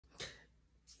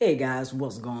Hey guys,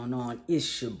 what's going on?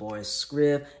 It's your boy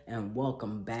Scriv and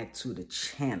welcome back to the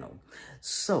channel.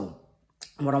 So,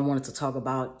 what I wanted to talk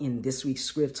about in this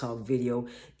week's ScrivTalk video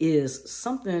is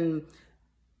something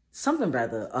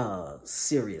rather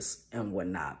serious and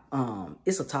whatnot.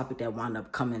 It's a topic that wound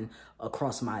up coming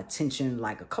across my attention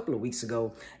like a couple of weeks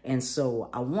ago, and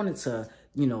so I wanted to,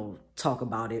 talk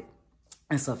about it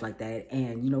and stuff like that,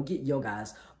 and get your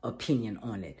guys' opinion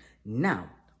on it. Now,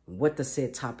 what the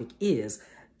said topic is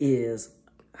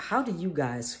how do you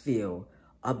guys feel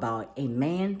about a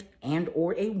man and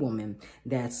or a woman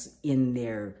that's in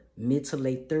their mid to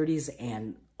late 30s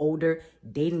and older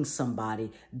dating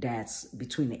somebody that's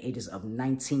between the ages of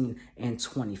 19 and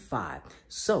 25?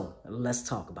 So let's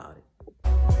talk about it.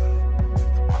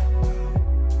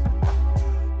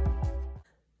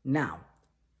 Now,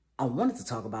 I wanted to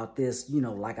talk about this,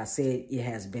 like I said, it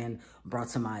has been brought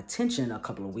to my attention a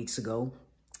couple of weeks ago.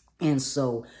 And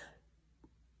so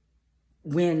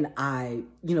when I,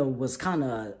 was kind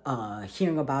of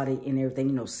hearing about it and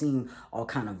everything, seeing all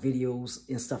kind of videos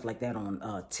and stuff like that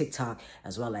on TikTok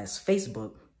as well as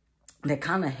Facebook, that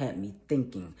kind of had me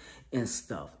thinking and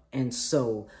stuff. And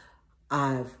so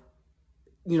I've,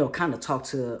 kind of talked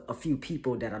to a few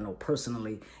people that I know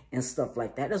personally and stuff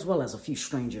like that, as well as a few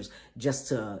strangers, just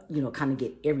to, kind of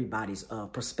get everybody's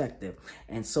perspective.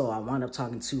 And so I wound up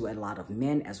talking to a lot of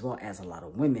men as well as a lot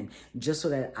of women, just so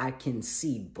that I can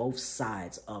see both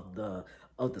sides of the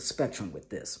spectrum with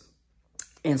this.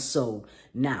 And so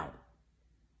now,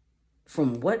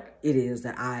 from what it is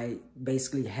that I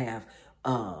basically have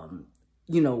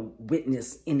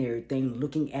witness in everything,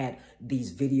 looking at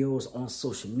these videos on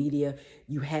social media,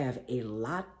 you have a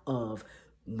lot of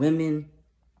women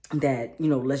that,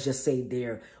 let's just say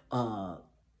they're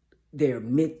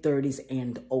mid 30s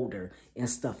and older and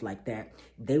stuff like that.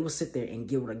 They will sit there and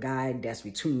get with a guy that's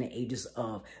between the ages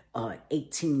of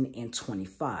 18 and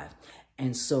 25.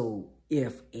 And so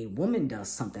if a woman does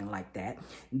something like that,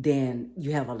 then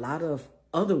you have a lot of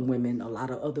other women, a lot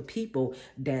of other people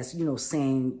that's,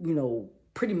 saying,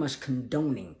 pretty much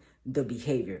condoning the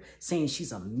behavior, saying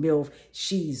she's a MILF,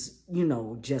 she's,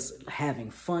 just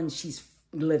having fun, she's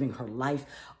living her life,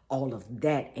 all of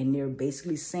that. And they're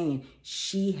basically saying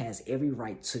she has every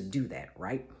right to do that,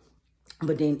 right?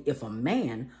 But then if a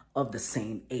man of the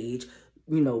same age,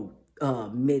 mid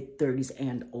 30s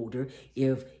and older,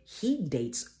 if he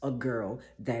dates a girl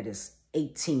that is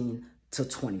 18 to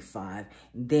 25,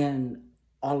 then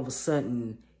all of a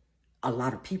sudden, a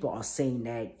lot of people are saying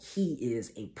that he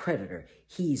is a predator.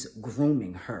 He's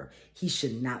grooming her. He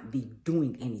should not be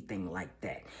doing anything like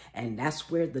that. And that's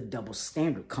where the double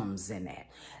standard comes in at.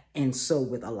 And so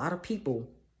with a lot of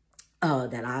people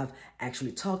that I've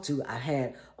actually talked to, I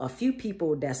had a few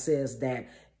people that says that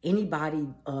anybody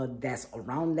that's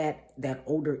around that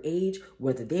older age,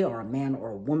 whether they are a man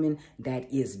or a woman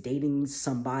that is dating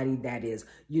somebody that is,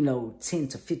 10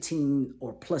 to 15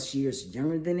 or plus years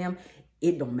younger than them,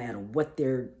 it don't matter what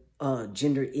their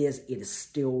gender is, it is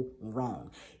still wrong.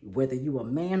 Whether you a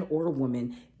man or a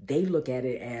woman, they look at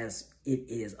it as it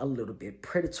is a little bit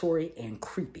predatory and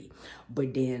creepy.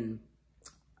 But then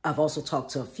I've also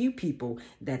talked to a few people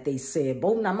that they said,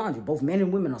 now mind you, both men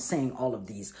and women are saying all of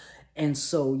these. And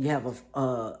so you have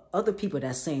other people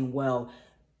that's saying, well,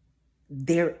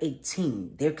 they're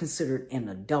 18, they're considered an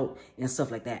adult and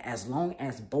stuff like that. As long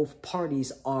as both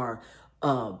parties are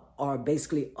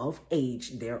basically of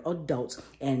age, they're adults,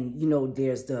 and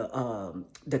there's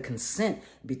the consent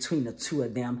between the two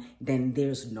of them, then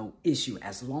there's no issue.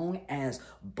 As long as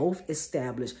both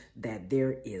establish that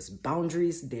there is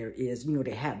boundaries, there is,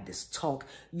 they have this talk,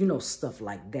 stuff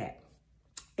like that.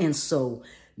 And so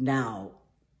now,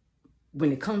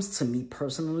 when it comes to me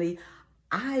personally,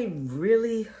 I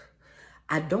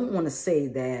don't want to say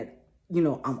that,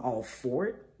 I'm all for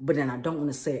it, but then I don't want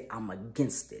to say I'm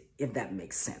against it, if that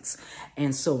makes sense.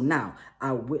 And so now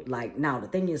the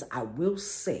thing is, I will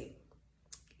say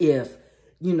if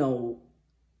a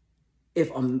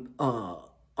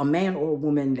man or a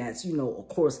woman that's, of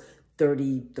course,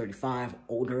 30, 35,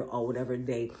 older or whatever,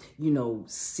 they,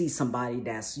 see somebody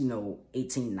that's,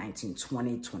 18, 19,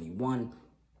 20, 21,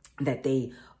 that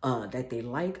they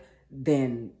like,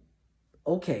 then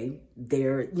okay,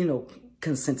 they're,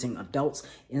 consenting adults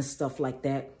and stuff like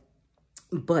that.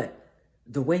 But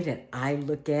the way that I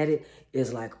look at it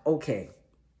is like, okay,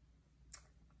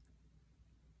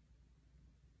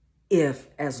 if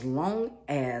as long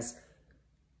as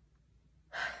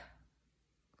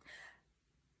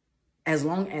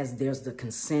there's the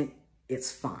consent,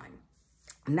 it's fine.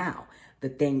 Now, the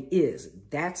thing is,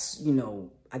 that's,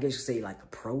 I guess you say like a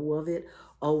pro of it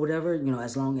or whatever,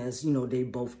 as long as, they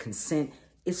both consent,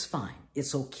 it's fine.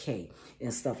 It's okay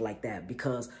and stuff like that.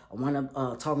 Because I wound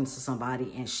up talking to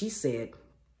somebody, and she said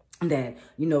that,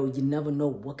 you know, you never know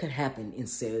what could happen in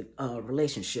said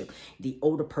relationship. The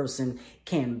older person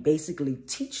can basically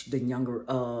teach the younger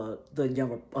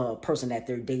person that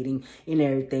they're dating and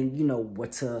everything, you know,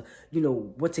 what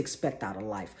to expect out of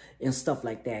life and stuff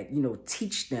like that. You know,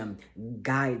 teach them,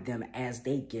 guide them as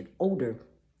they get older,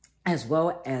 as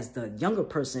well as the younger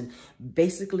person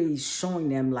basically showing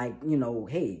them, like, you know,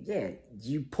 hey, yeah,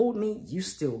 you pulled me, you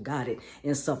still got it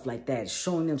and stuff like that.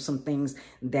 Showing them some things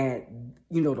that,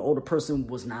 you know, the older person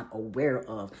was not aware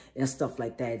of and stuff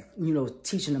like that. You know,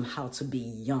 teaching them how to be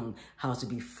young, how to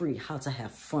be free, how to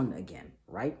have fun again,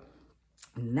 right?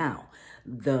 Now,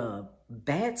 the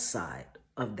bad side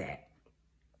of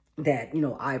that, you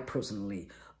know, I personally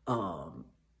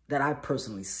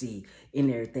see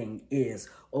in everything is,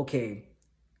 okay,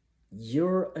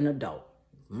 you're an adult,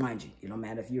 mind you, it don't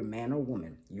matter if you're a man or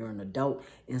woman, you're an adult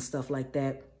and stuff like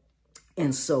that.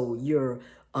 And so you're,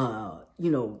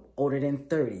 you know, older than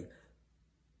 30.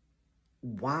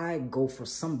 Why go for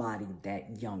somebody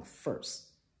that young first?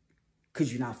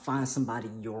 Could you not find somebody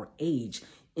your age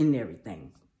and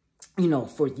everything, you know,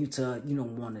 for you to, you know,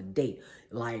 want to date?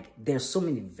 Like, there's so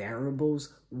many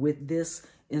variables with this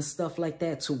and stuff like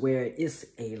that, to where it's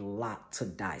a lot to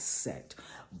dissect.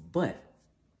 But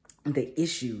the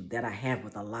issue that I have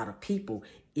with a lot of people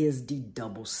is the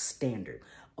double standard.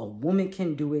 A woman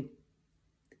can do it,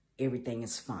 everything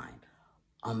is fine.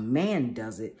 A man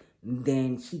does it,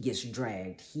 then he gets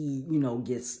dragged. He, you know,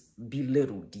 gets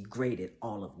belittled, degraded,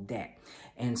 all of that.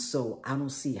 And so I don't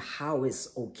see how it's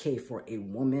okay for a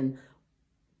woman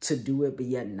to do it, but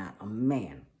yet not a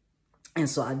man. And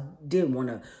so I did want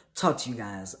to talk to you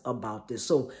guys about this.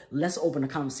 So let's open a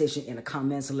conversation in the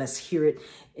comments and let's hear it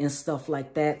and stuff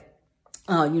like that.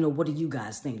 You know, what do you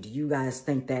guys think? Do you guys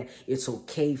think that it's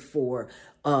okay for,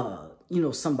 you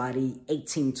know, somebody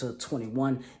 18 to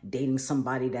 21 dating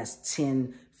somebody that's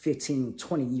 10, 15,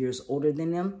 20 years older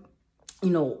than them? You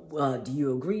know, do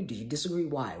you agree? Do you disagree?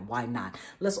 Why? Why not?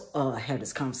 Let's have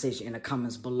this conversation in the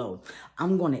comments below.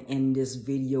 I'm going to end this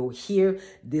video here.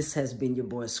 This has been your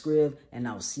boy Scriv, and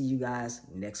I'll see you guys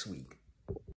next week.